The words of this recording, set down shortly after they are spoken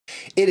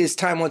It is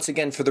time once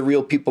again for the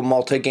Real People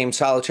Multi-Game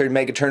Solitaire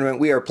Mega Tournament.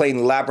 We are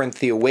playing Labyrinth,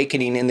 the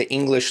Awakening in the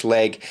English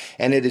leg,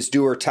 and it is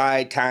do or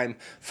tie time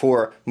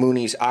for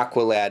Mooney's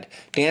Aqualad.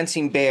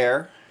 Dancing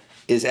Bear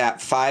is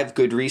at 5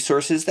 good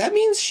resources. That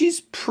means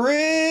she's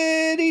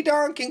pretty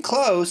donking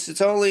close.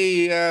 It's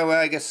only, well,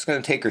 I guess it's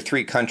going to take her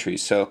 3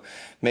 countries, so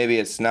maybe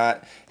it's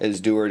not as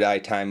do or die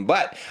time.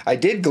 But I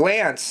did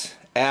glance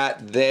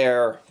at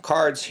their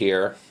cards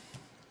here,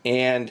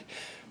 and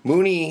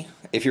Mooney,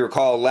 if you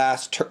recall,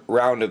 last turn,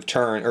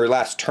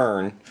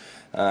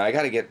 I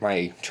got to get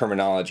my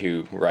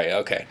terminology right.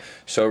 Okay,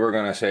 so we're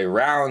going to say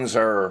rounds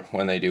are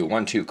when they do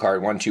 1-2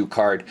 card, 1-2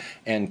 card,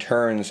 and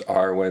turns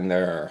are when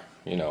they're,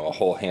 you know, a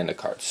whole hand of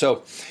cards.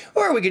 So,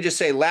 or we could just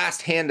say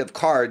last hand of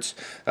cards,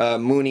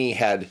 Mooney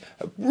had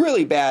a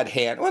really bad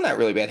hand. Well, not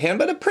really bad hand,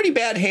 but a pretty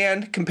bad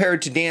hand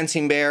compared to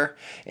Dancing Bear,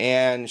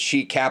 and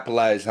she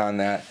capitalized on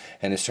that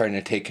and is starting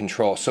to take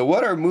control. So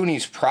what are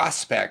Mooney's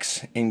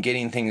prospects in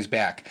getting things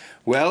back?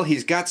 Well,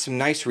 he's got some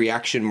nice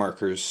reaction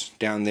markers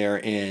down there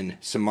in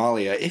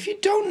Somalia. If you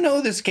don't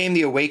know this game,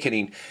 The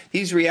Awakening,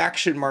 these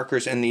reaction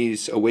markers and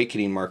these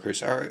awakening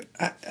markers are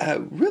a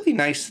really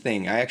nice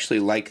thing. I actually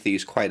like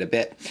these quite a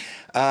bit.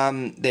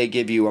 They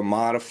give you a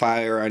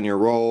modifier on your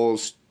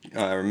rolls.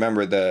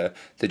 Remember, the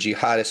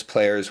jihadist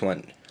players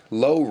want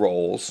low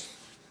rolls,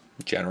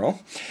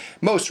 general.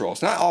 Most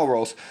rolls, not all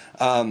rolls,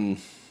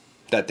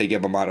 that they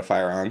give a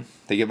modifier on.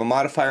 They give a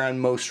modifier on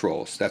most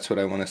rolls. That's what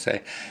I want to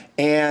say.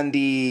 And the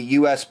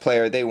U.S.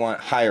 player, they want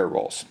higher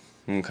rolls,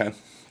 okay,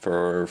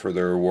 for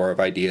their War of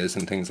Ideas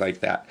and things like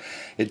that.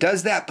 It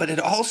does that, but it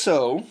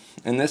also,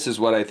 and this is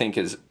what I think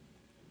is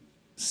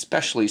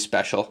especially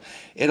special,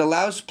 it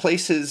allows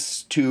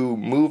places to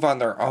move on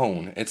their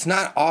own. It's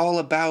not all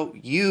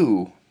about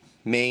you,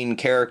 main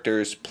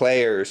characters,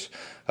 players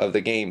of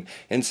the game.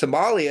 In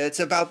Somalia,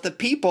 it's about the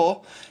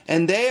people,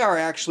 and they are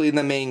actually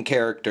the main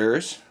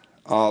characters.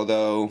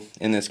 Although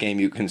in this game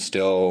you can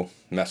still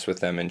mess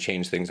with them and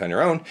change things on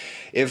your own.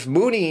 If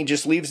Mooney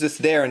just leaves this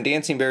there and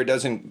Dancing Bear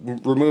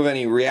doesn't remove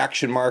any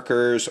reaction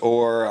markers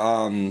or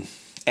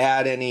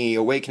add any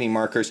awakening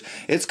markers,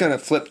 it's going to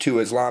flip to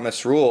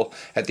Islamist rule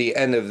at the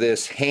end of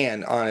this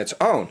hand on its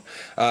own.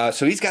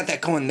 So he's got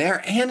that going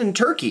there and in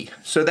Turkey.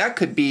 So that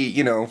could be,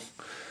 you know,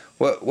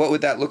 what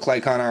would that look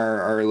like on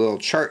our little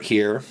chart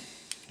here?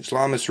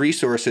 Islamist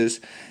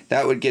resources,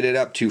 that would get it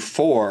up to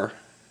 4,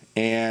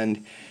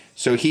 and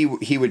so he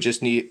would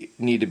just need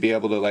to be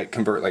able to like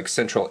convert like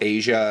Central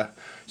Asia,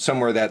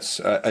 somewhere that's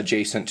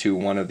adjacent to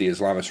one of the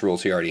Islamist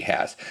rules he already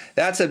has.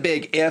 That's a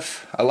big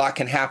if. A lot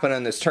can happen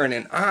on this turn,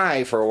 and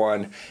I, for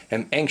one,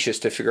 am anxious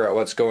to figure out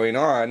what's going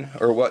on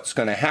or what's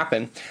going to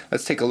happen.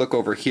 Let's take a look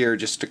over here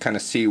just to kind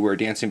of see where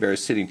Dancing Bear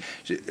is sitting.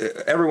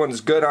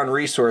 Everyone's good on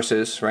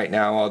resources right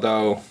now,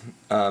 although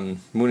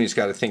Mooney's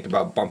got to think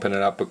about bumping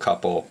it up a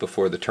couple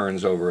before the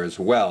turn's over as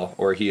well,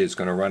 or he is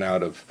going to run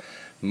out of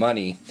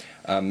money.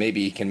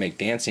 Maybe he can make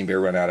Dancing Bear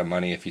run out of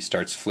money if he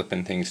starts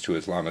flipping things to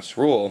Islamist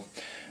rule.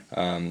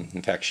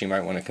 In fact, she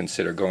might want to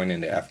consider going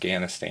into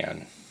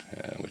Afghanistan,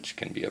 which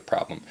can be a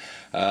problem.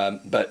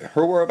 But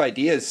her War of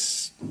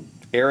Ideas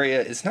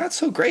area is not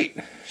so great.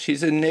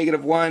 She's in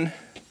 -1,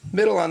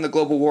 middle on the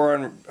global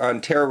war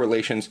on terror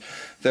relations.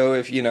 Though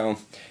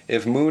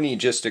if Mooney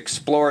just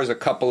explores a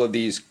couple of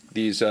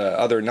these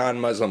other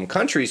non-Muslim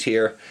countries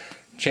here,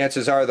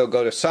 chances are they'll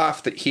go to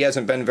soft. That he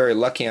hasn't been very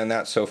lucky on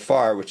that so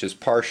far, which is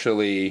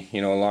partially,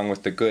 along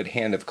with the good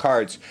hand of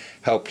cards,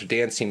 helped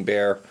Dancing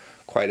Bear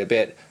quite a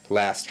bit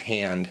last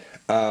hand.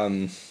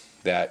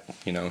 That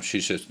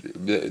she's just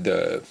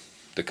the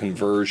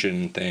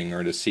conversion thing,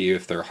 or to see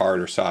if they're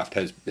hard or soft,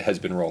 has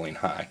been rolling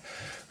high.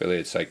 Really,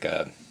 it's like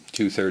a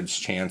 2/3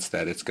 chance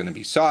that it's going to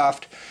be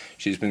soft.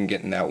 She's been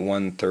getting that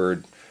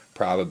 1/3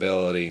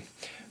 probability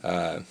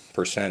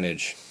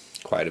percentage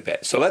quite a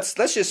bit. So let's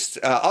just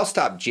I'll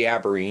stop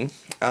jabbering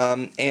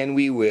and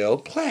we will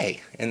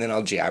play, and then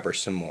I'll jabber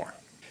some more.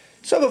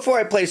 So before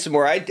I play some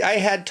more, I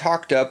had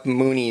talked up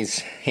Mooney's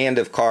hand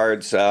of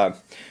cards a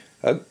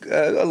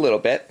little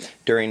bit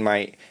during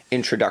my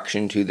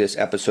introduction to this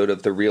episode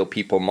of the Real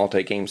People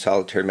Multi-Game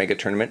Solitaire Mega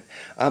Tournament.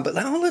 But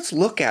now let's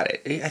look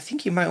at it. I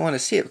think you might want to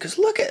see it, because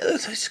look at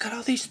it. He's got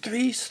all these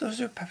 3s.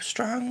 Those are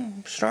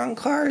strong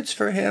cards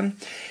for him.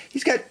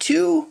 He's got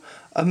 2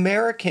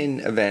 American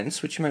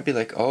events, which you might be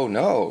like, oh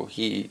no,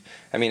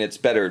 it's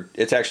better.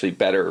 It's actually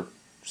better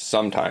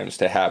sometimes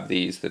to have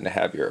these than to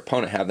have your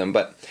opponent have them.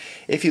 But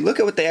if you look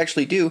at what they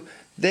actually do,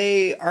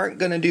 they aren't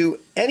going to do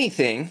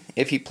anything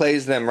if he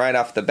plays them right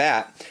off the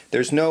bat.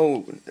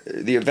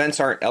 The events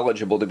aren't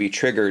eligible to be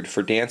triggered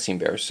for Dancing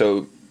Bear,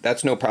 so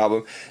that's no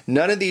problem.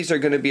 None of these are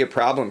going to be a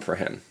problem for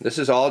him. This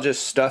is all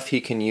just stuff he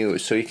can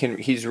use. So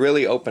he's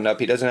really opened up.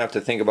 He doesn't have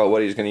to think about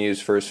what he's going to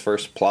use for his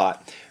first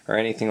plot or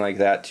anything like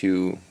that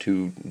to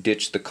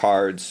ditch the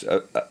card's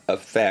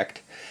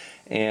effect.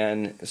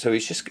 And so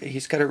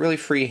he's got a really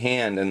free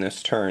hand in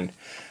this turn.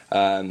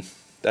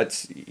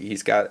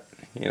 He's got,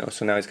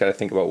 so now he's got to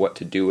think about what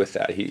to do with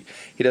that. He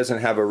doesn't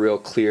have a real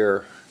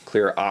clear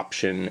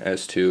option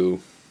as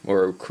to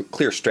or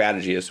clear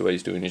strategy as to what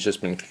he's doing. He's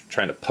just been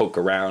trying to poke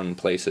around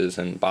places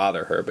and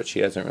bother her, but she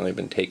hasn't really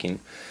been taking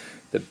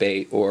the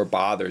bait or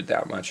bothered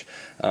that much.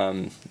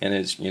 And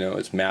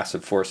his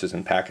massive forces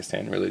in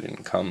Pakistan really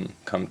didn't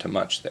come to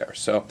much there.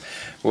 So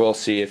we'll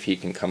see if he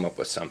can come up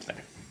with something.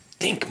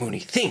 Think, Mooney,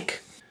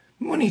 think.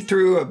 Mooney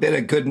threw a bit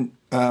of good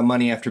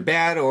money after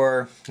bad,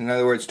 or in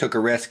other words, took a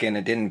risk and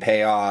it didn't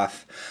pay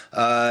off.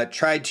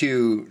 Tried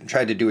to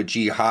do a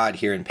jihad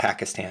here in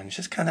Pakistan.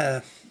 Just kind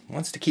of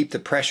wants to keep the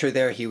pressure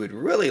there. He would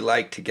really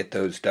like to get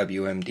those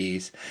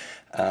WMDs,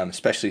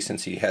 especially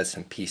since he has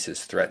some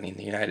pieces threatening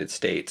the United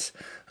States.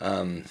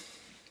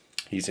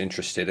 He's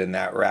interested in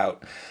that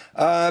route.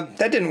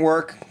 That didn't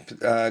work.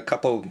 A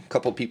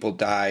couple people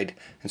died,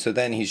 and so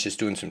then he's just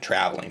doing some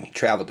traveling. He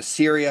traveled to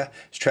Syria.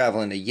 He's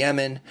traveling to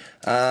Yemen.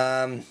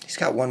 He's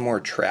got one more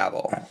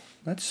travel.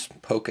 Let's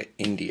poke at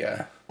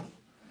India.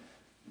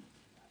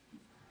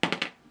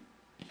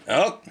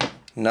 Oh,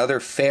 another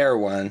fair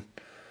one,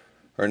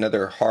 or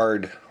another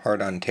hard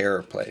on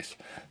terror place.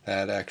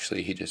 That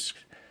actually he just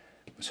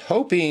was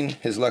hoping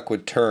his luck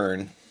would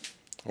turn,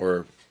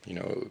 or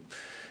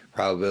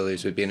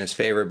probabilities would be in his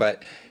favor,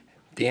 but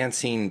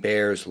Dancing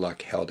Bear's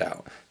luck held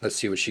out. Let's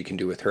see what she can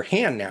do with her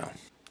hand now.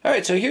 All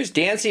right, so here's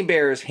Dancing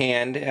Bear's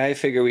hand. I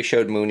figure we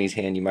showed Mooney's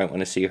hand. You might want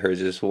to see hers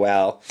as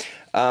well.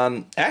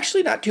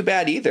 Actually, not too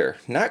bad either.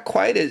 Not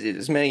quite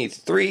as many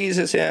threes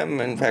as him.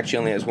 In fact, she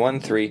only has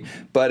 1 3.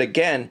 But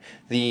again,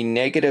 the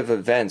negative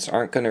events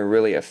aren't going to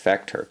really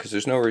affect her because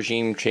there's no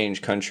regime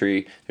change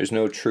country. There's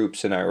no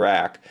troops in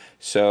Iraq.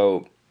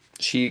 So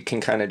she can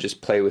kind of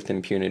just play with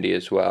impunity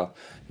as well,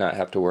 not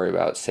have to worry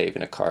about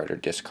saving a card or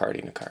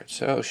discarding a card.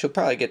 So she'll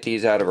probably get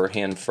these out of her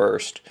hand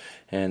first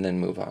and then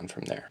move on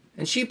from there.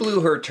 And she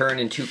blew her turn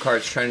in 2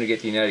 cards trying to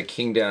get the United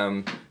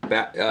Kingdom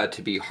back,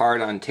 to be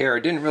hard on terror.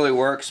 It didn't really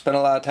work. Spent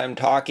a lot of time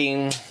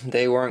talking.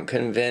 They weren't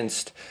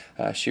convinced.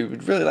 She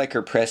would really like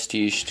her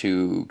prestige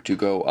to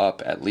go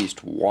up at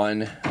least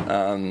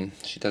 1.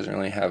 She doesn't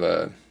really have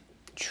a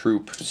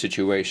troop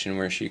situation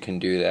where she can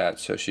do that.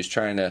 So she's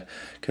trying to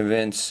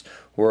convince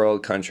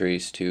world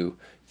countries to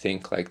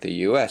think like the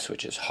U.S.,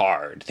 which is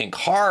hard. Think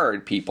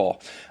hard,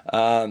 people.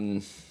 Yeah,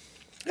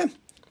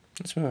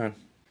 let's move on.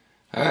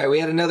 All right, we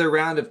had another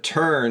round of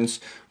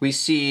turns. We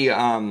see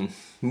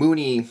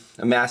Mooney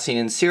amassing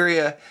in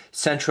Syria,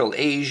 Central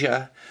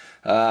Asia.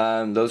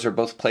 Those are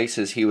both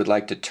places he would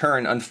like to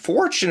turn.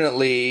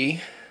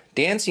 Unfortunately,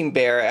 Dancing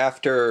Bear,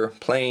 after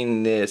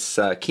playing this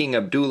King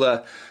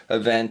Abdullah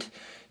event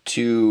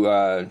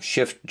to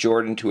shift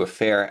Jordan to a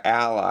fair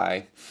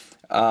ally,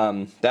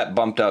 that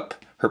bumped up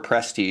her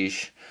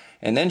prestige.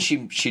 And then she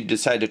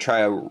decided to try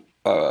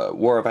a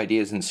war of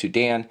ideas in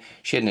Sudan.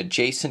 She had an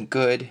adjacent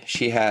good.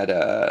 She had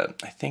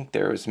I think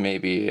there was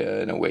maybe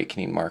an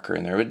awakening marker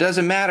in there. But it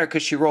doesn't matter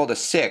because she rolled a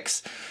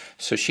 6.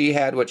 So she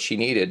had what she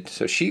needed.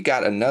 So she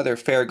got another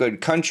fair good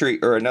country,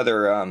 or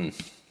another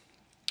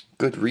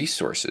good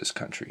resources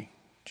country.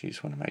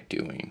 Jeez, what am I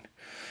doing?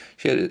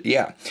 She had,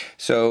 yeah.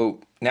 So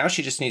now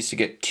she just needs to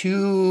get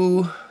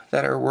 2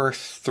 that are worth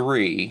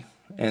 3.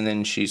 And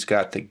then she's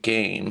got the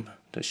game.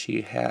 Does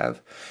she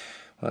have...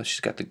 Well,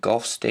 she's got the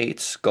Gulf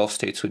States. Gulf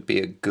States would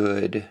be a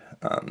good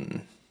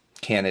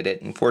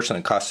candidate. Unfortunately,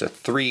 it costs a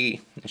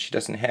 3, and she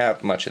doesn't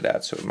have much of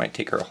that, so it might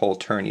take her a whole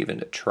turn even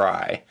to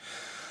try.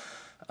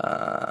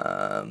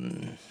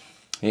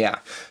 Yeah,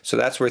 so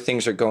that's where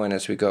things are going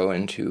as we go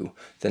into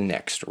the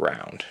next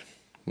round.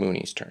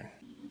 Mooney's turn.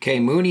 Okay,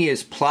 Mooney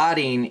is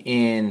plotting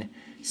in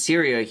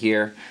Syria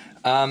here.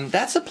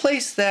 That's a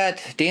place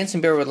that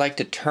Dancing Bear would like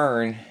to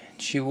turn.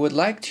 She would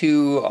like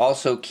to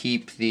also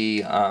keep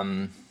the...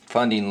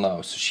 funding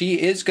low. So she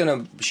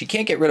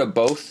can't get rid of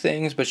both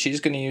things, but she's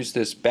going to use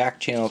this back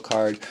channel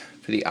card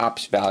for the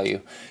ops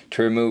value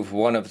to remove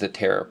one of the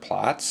terror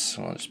plots.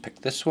 So I'll just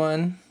pick this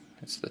one.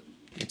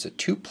 It's a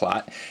 2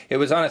 plot. It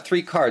was on a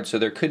 3 card, so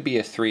there could be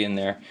a 3 in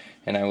there,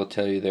 and I will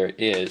tell you there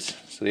is.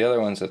 So the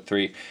other one's a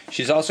 3.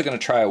 She's also going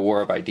to try a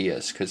war of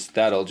ideas, because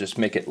that'll just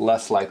make it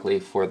less likely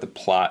for the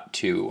plot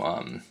to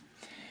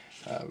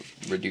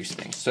reduce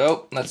things.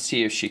 So let's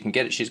see if she can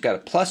get it. She's got a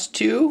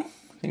 +2.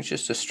 I think it's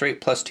just a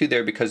straight +2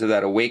 there because of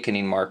that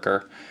awakening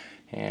marker,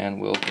 and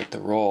we'll get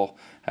the roll.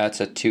 That's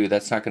a 2.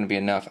 That's not going to be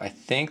enough. I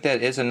think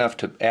that is enough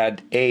to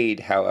add aid,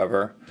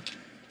 however,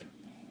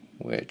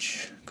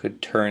 which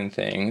could turn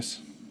things.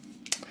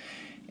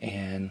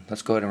 And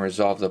let's go ahead and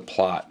resolve the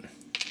plot.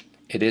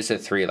 It is a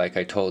 3, like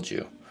I told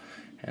you,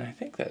 and I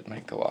think that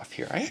might go off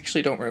here. I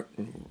actually don't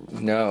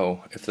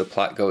know if the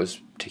plot goes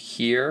to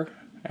here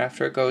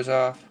after it goes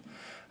off.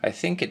 I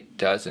think it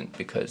doesn't,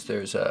 because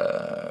there's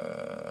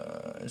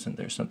isn't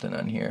there something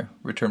on here?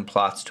 Return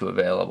plots to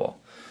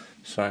available.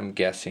 So I'm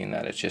guessing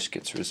that it just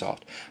gets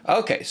resolved.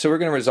 Okay, so we're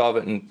going to resolve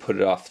it and put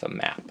it off the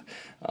map.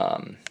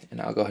 And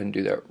I'll go ahead and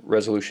do the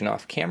resolution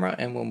off camera,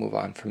 and we'll move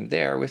on from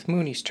there with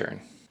Mooney's turn.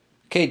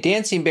 Okay,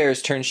 Dancing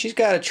Bear's turn. She's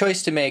got a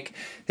choice to make.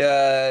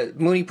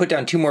 Mooney put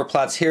down 2 more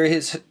plots here.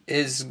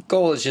 His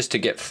goal is just to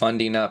get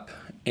funding up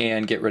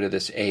and get rid of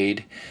this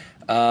aid.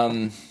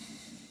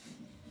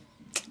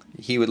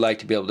 He would like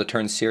to be able to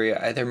turn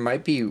Syria. There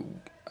might be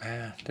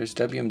There's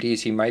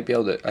WMDs. He might be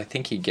able to. I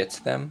think he gets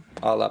them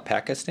a la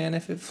Pakistan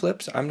if it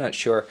flips. I'm not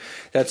sure.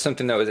 That's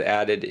something that was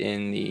added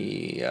in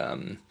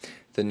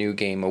the new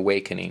game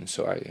Awakening.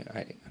 So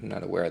I'm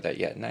not aware of that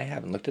yet, and I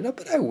haven't looked it up,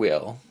 but I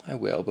will. I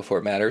will before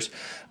it matters.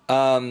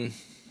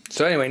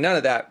 So anyway, none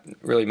of that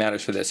really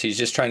matters for this. He's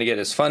just trying to get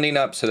his funding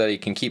up so that he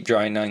can keep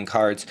drawing 9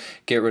 cards,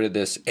 get rid of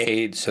this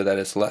aid so that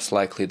it's less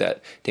likely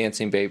that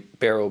Dancing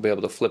Bear will be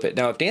able to flip it.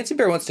 Now, if Dancing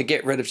Bear wants to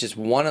get rid of just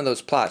one of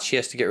those plots, she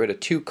has to get rid of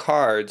 2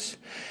 cards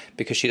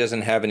because she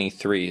doesn't have any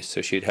 3s,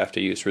 so she'd have to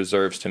use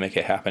reserves to make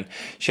it happen.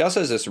 She also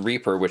has this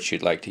Reaper, which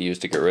she'd like to use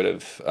to get rid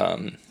of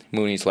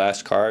Mooney's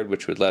last card,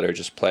 which would let her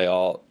just play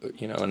all,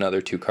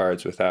 another 2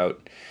 cards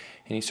without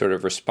any sort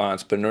of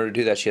response. But in order to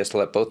do that, she has to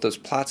let both those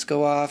plots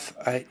go off.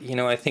 I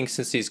think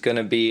since he's going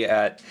to be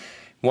at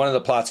one of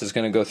the plots is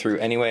going to go through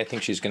anyway, I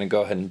think she's going to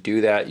go ahead and do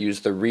that.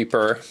 Use the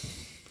Reaper.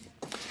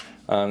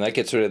 That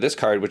gets rid of this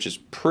card, which is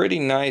pretty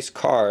nice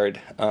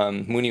card.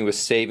 Mooney was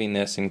saving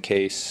this in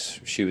case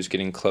she was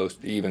getting close,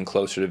 even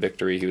closer to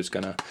victory. He was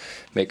going to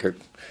make her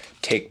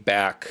take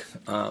back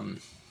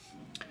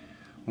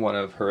one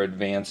of her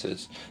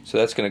advances. So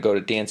that's going to go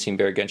to Dancing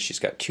Bear again. She's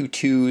got 2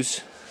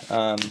 2s.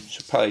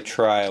 She'll probably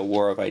try a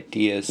War of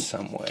Ideas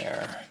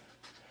somewhere.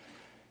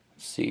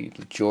 Let's see,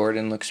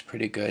 Jordan looks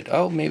pretty good.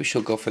 Oh, maybe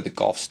she'll go for the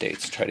Gulf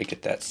States, try to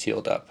get that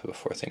sealed up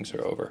before things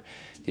are over.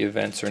 The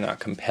events are not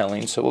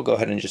compelling, so we'll go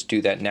ahead and just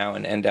do that now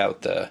and end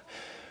out the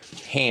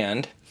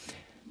hand,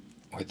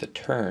 or the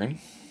turn.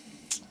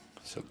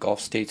 So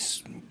Gulf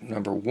States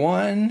number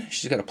 1.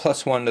 She's got a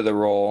 +1 to the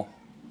roll.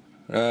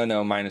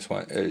 No,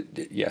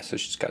 -1. Yeah, so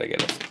she's got to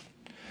get it.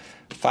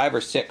 5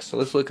 or 6. So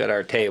let's look at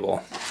our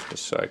table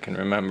just so I can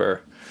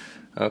remember.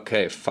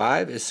 Okay,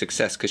 5 is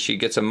success because she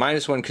gets a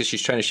 -1 because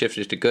she's trying to shift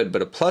it to good,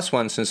 but a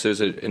 +1 since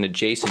there's an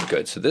adjacent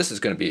good. So this is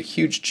going to be a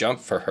huge jump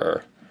for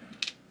her.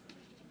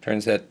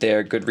 Turns out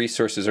their good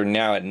resources are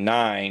now at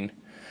 9.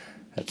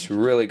 That's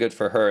really good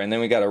for her. And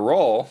then we got to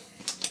roll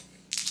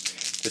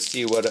to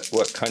see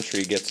what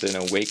country gets an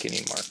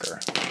awakening marker.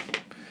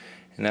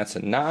 And that's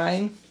a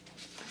 9.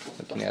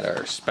 Looking at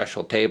our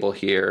special table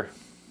here.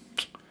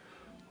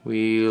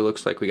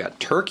 Looks like we got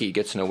Turkey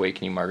gets an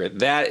awakening marker.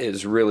 That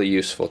is really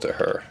useful to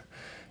her.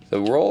 The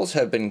rolls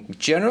have been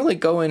generally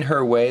going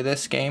her way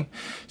this game,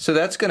 so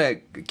that's going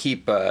to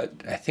keep. I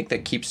think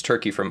that keeps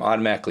Turkey from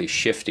automatically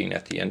shifting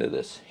at the end of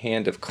this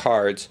hand of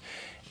cards.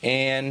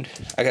 And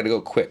I got to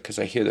go quick because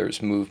I hear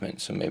there's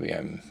movement, so maybe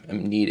I'm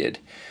needed.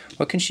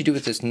 What can she do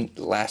with this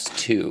last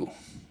 2?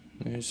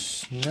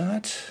 There's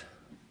no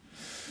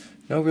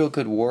real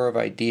good War of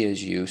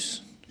Ideas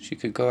use. She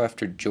could go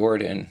after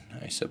Jordan,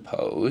 I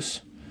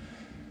suppose,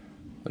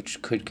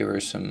 which could give her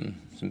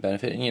some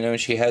benefit. And,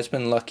 she has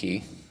been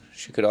lucky.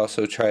 She could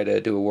also try to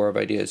do a War of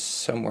Ideas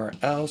somewhere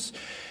else.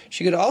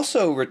 She could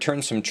also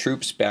return some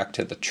troops back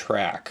to the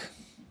track.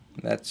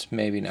 That's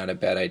maybe not a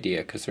bad idea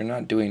because they're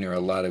not doing her a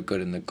lot of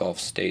good in the Gulf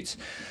States.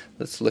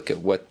 Let's look at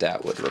what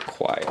that would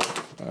require.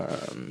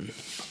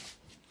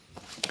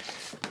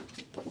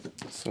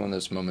 It's one of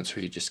those moments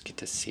where you just get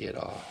to see it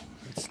all.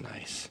 It's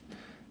nice.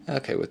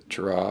 Okay,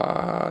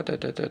 withdraw,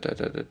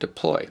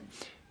 deploy.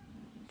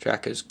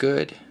 Track is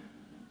good.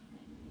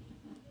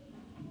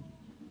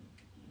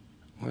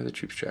 Or the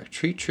troops track.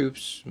 Treat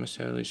troops must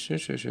at least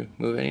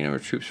move any number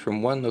of troops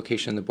from one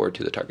location on the board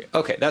to the target.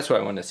 Okay, that's what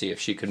I wanted to see, if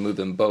she could move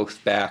them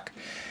both back.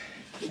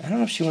 I don't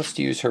know if she wants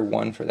to use her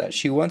 1 for that.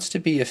 She wants to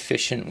be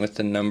efficient with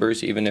the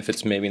numbers, even if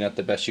it's maybe not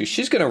the best use.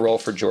 She's going to roll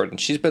for Jordan.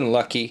 She's been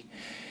lucky.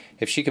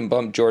 If she can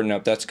bump Jordan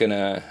up, that's going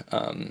to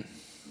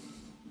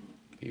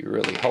be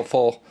really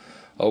helpful.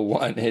 A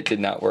 1, it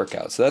did not work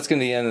out. So that's going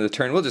to be the end of the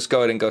turn. We'll just go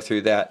ahead and go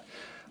through that.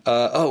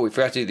 Oh, we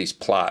forgot to do these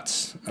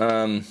plots.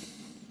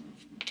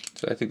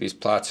 So I think these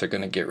plots are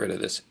going to get rid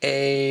of this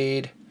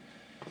aid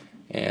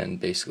and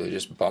basically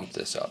just bump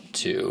this up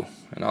too.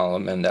 And I'll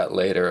amend that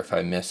later if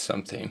I miss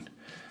something.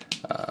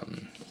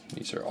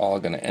 These are all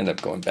going to end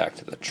up going back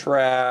to the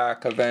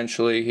track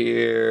eventually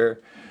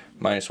here.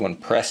 -1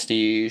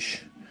 prestige.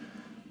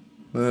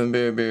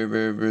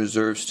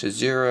 Reserves to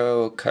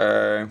 0.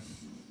 Okay.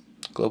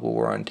 Global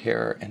War on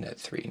Terror and at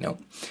 3.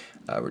 Nope.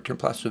 Return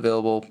plots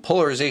available.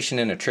 Polarization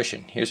and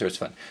attrition. Here's where it's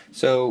fun.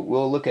 So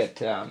we'll look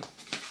at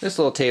this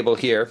little table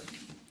here.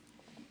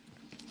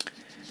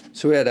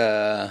 So we had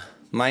a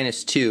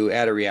 -2,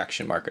 add a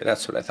reaction marker.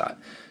 That's what I thought.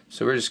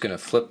 So we're just going to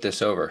flip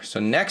this over. So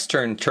next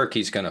turn,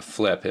 Turkey's going to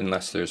flip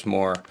unless there's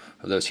more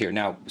of those here.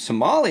 Now,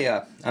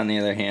 Somalia, on the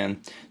other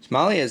hand,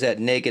 Somalia is at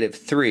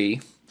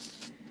 -3.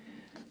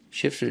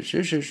 Shift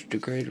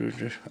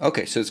to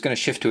okay, so it's going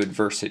to shift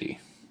to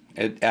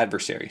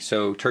adversary.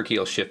 So Turkey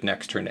will shift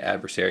next turn to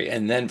adversary,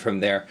 and then from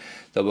there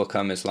they'll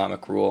become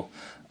Islamic rule.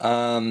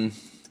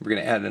 We're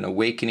going to add an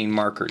awakening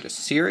marker to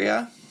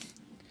Syria.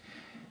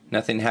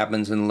 Nothing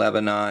happens in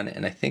Lebanon,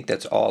 and I think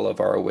that's all of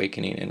our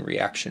awakening and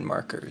reaction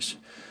markers.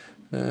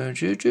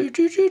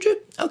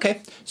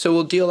 Okay, so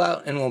we'll deal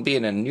out and we'll be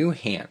in a new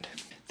hand.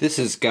 This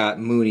has got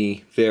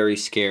Mooney very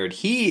scared.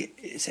 He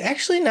is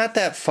actually not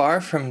that far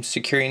from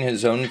securing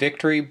his own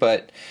victory,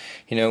 but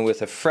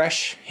with a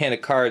fresh hand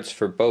of cards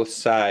for both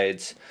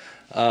sides,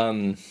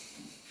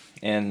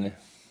 And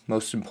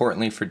most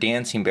importantly for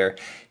Dancing Bear,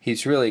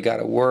 he's really got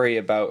to worry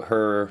about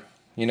her.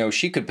 You know,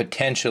 she could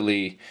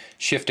potentially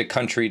shift a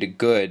country to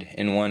good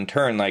in one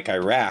turn, like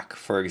Iraq,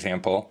 for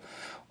example,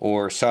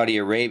 or Saudi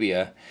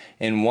Arabia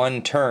in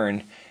one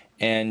turn,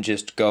 and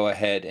just go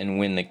ahead and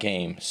win the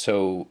game.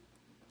 So,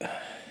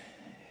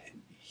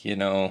 you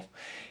know,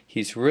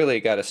 he's really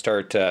got to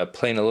start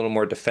playing a little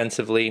more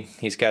defensively.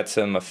 He's got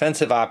some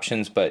offensive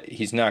options, but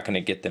he's not going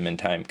to get them in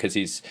time because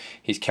he's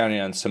counting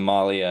on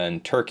Somalia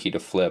and Turkey to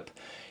flip,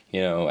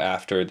 you know,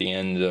 after the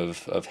end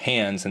of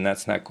hands, and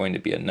that's not going to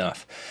be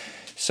enough.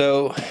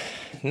 So,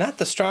 not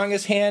the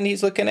strongest hand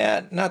he's looking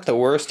at, not the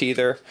worst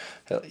either.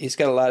 He's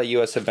got a lot of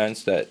U.S.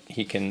 events that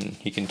he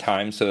can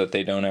time so that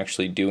they don't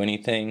actually do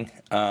anything.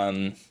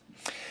 But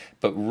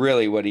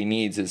really, what he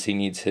needs is he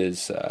needs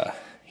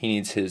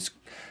his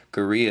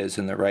Guerrillas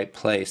in the right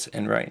place,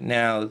 and right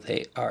now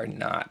they are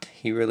not.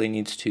 He really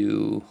needs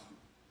to,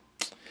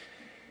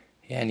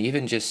 yeah, and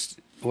even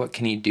just what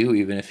can he do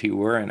even if he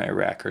were in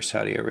Iraq or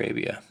Saudi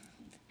Arabia?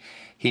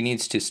 He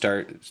needs to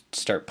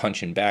start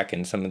punching back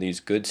in some of these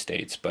good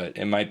states, but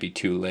it might be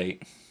too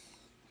late.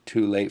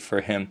 Too late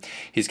for him.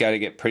 He's got to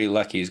get pretty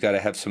lucky. He's got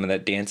to have some of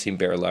that Dancing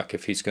Bear luck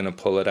if he's going to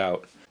pull it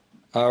out.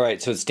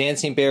 Alright, so it's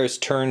Dancing Bear's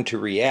turn to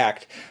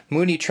react.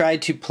 Mooney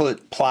tried to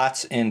put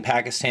plots in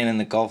Pakistan and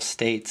the Gulf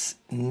states.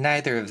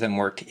 Neither of them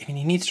worked. I mean,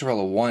 he needs to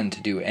roll a 1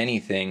 to do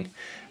anything.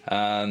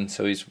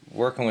 So he's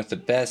working with the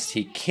best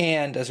he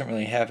can. Doesn't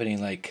really have any,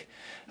 like,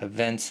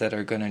 events that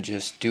are going to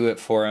just do it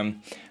for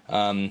him.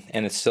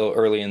 And it's still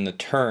early in the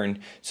turn.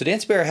 So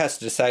Dancing Bear has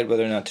to decide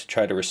whether or not to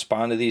try to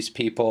respond to these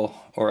people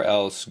or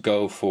else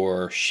go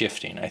for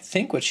shifting. I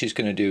think what she's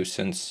going to do,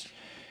 since,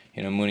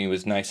 you know, Mooney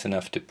was nice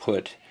enough to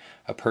put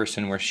a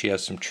person where she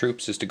has some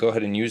troops, is to go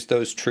ahead and use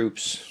those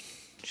troops.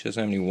 She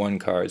doesn't have any 1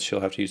 cards.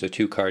 She'll have to use a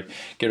 2 card.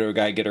 Get her a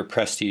guy, get her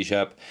prestige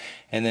up,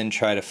 and then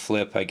try to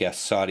flip, I guess,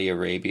 Saudi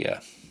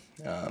Arabia.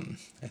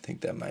 I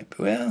think that might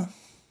be, well,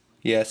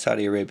 yeah,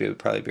 Saudi Arabia would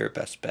probably be her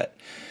best bet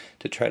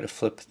to try to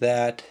flip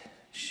that.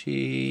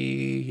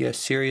 Yeah,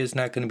 Syria's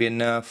not going to be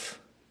enough.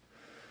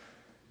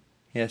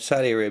 Yeah,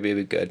 Saudi Arabia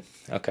would be good.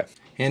 Okay.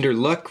 And her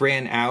luck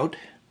ran out,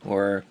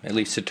 or at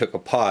least it took a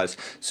pause.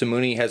 So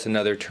Mooney has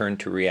another turn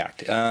to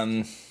react.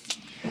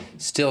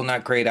 Still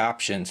not great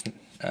options.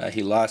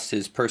 He lost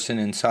his person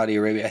in Saudi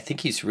Arabia. I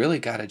think he's really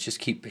got to just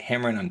keep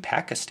hammering on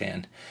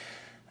Pakistan.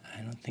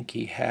 I don't think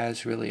he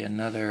has really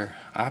another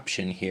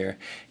option here.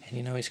 And,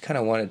 you know, he's kind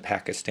of wanted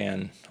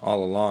Pakistan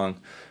all along.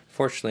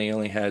 Fortunately, he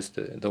only has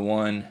the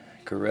one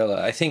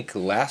guerrilla. I think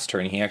last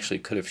turn he actually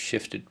could have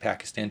shifted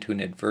Pakistan to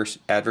an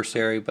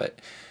adversary, but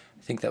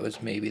I think that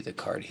was maybe the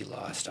card he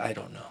lost. I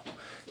don't know.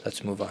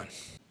 Let's move on.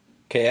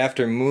 Okay,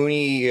 after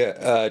Mooney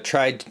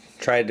tried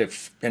to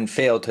and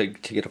failed to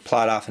get a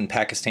plot off in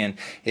Pakistan,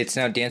 it's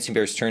now Dancing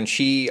Bear's turn.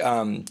 She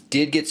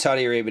did get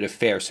Saudi Arabia to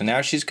fair, so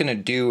now she's going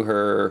to do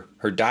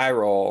her die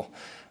roll.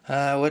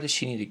 What does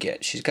she need to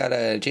get? She's got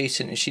a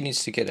Jason. She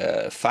needs to get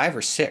a 5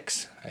 or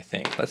 6, I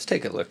think. Let's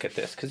take a look at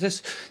this,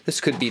 because this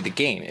could be the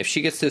game. If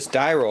she gets this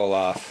die roll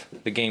off,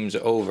 the game's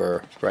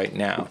over right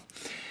now,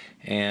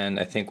 and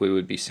I think we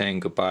would be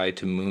saying goodbye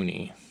to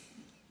Mooney.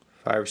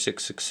 5 or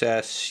 6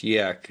 success,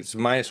 yeah, it's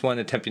 -1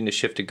 attempting to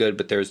shift to good,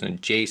 but there's an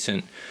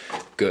adjacent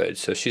good.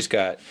 So she's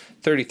got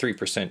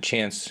 33%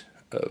 chance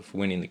of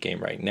winning the game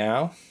right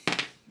now.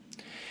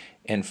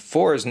 And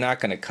 4 is not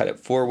going to cut it.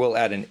 4 will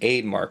add an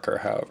aid marker,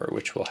 however,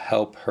 which will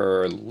help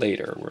her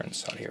later. We're in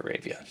Saudi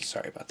Arabia.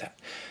 Sorry about that.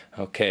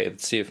 Okay,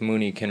 let's see if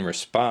Mooney can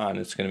respond.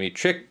 It's going to be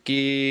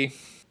tricky.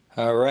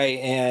 All right,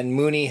 and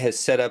Mooney has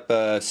set up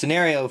a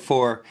scenario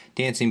for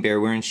Dancing Bear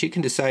wherein she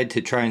can decide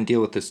to try and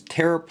deal with this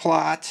terror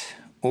plot,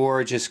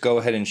 or just go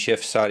ahead and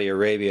shift Saudi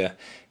Arabia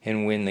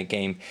and win the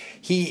game.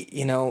 He,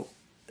 you know,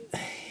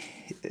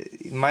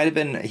 it might have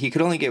been, he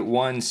could only get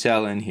 1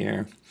 cell in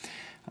here.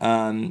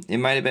 It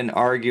might have been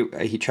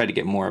he tried to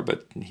get more,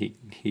 but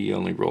he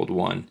only rolled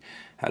 1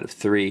 out of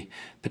 3.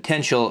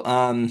 Potential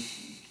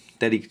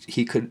that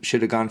he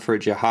should have gone for a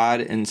jihad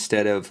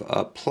instead of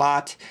a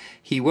plot.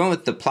 He went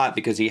with the plot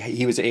because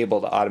he was able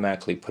to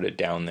automatically put it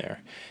down there.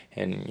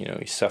 And, you know,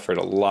 he suffered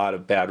a lot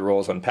of bad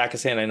rolls on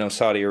Pakistan. I know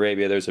Saudi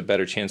Arabia, there's a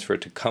better chance for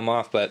it to come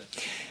off, but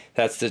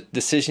that's the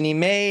decision he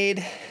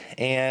made,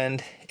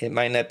 and it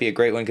might not be a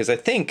great one, because I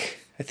think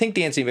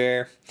Dancing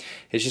Bear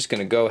is just going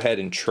to go ahead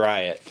and try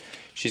it.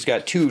 She's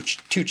got two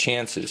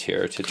chances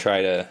here to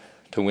try to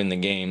win the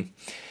game,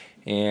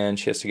 and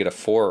she has to get a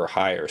 4 or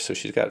higher, so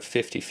she's got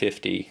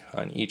 50-50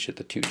 on each of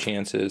the 2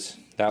 chances.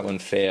 That one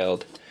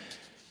failed.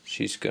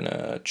 She's going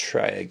to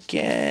try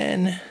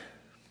again.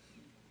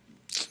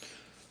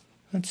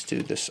 Let's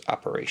do this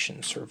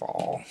Operation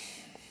Serval.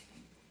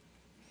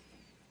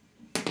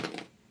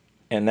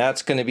 And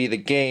that's going to be the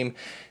game.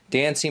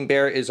 Dancing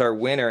Bear is our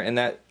winner, and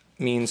that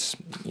means,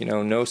 you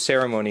know, no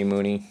ceremony,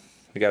 Mooney.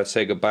 We got to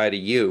say goodbye to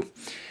you.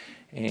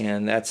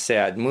 And that's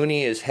sad.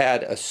 Mooney has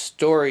had a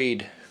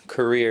storied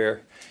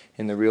career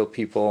in the Real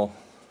People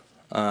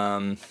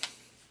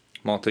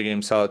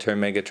multi-game solitaire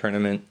mega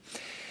tournament,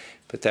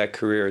 but that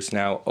career is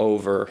now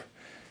over.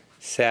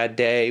 Sad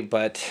day,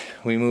 but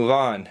we move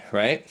on,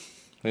 right?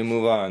 We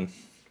move on.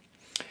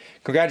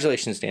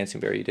 Congratulations,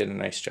 Dancing Bear. You did a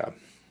nice job.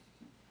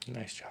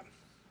 Nice job.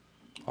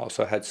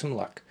 Also had some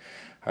luck.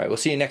 All right, we'll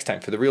see you next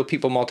time for the Real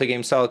People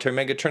Multi-Game Solitaire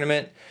Mega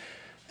Tournament.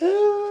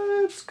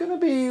 It's going to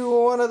be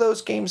one of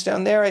those games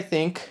down there, I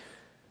think.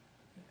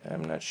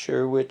 I'm not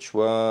sure which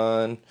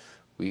one.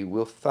 We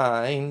will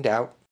find out.